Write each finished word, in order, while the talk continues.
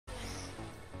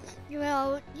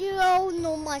Well, you all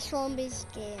know my zombies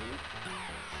game.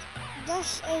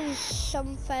 This is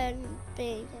something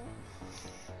big.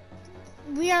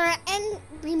 I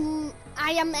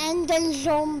am ending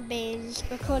zombies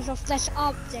because of this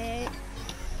update.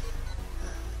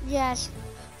 Yes,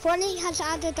 Fortnite has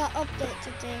added an update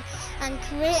today, and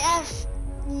creative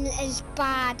is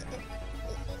bad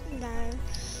now.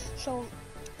 So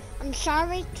I'm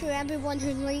sorry to everyone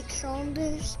who likes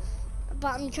zombies,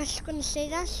 but I'm just gonna say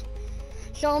this: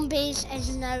 zombies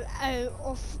is now out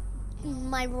of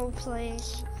my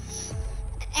roleplays.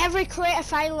 Every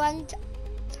creative island,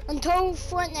 until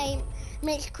Fortnite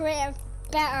makes creative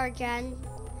better again,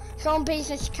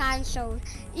 zombies is cancelled.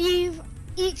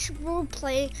 Each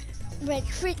roleplay which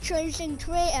features in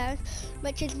creative,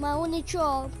 which is my only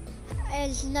job,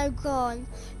 is now gone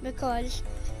because,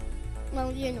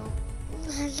 well, you know,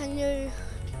 there's a new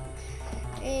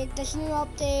this new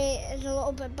update is a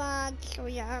little bit bad. So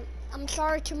yeah, I'm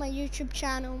sorry to my YouTube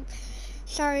channel.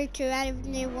 Sorry to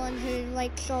anyone who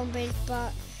likes zombies,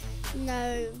 but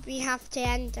no, we have to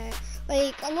end it.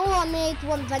 Like, I know I made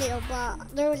one video, but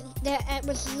it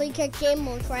was like a game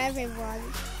mode for everyone.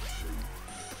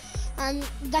 And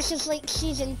this is like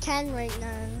season 10 right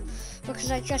now,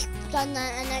 because I just done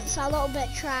that and it's a little bit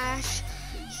trash.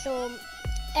 So,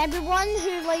 everyone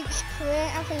who likes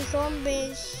creative and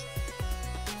zombies,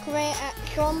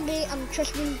 I'm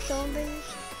just being zombies,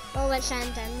 well, it's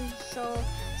ending. So,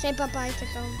 say bye-bye to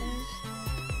zombies.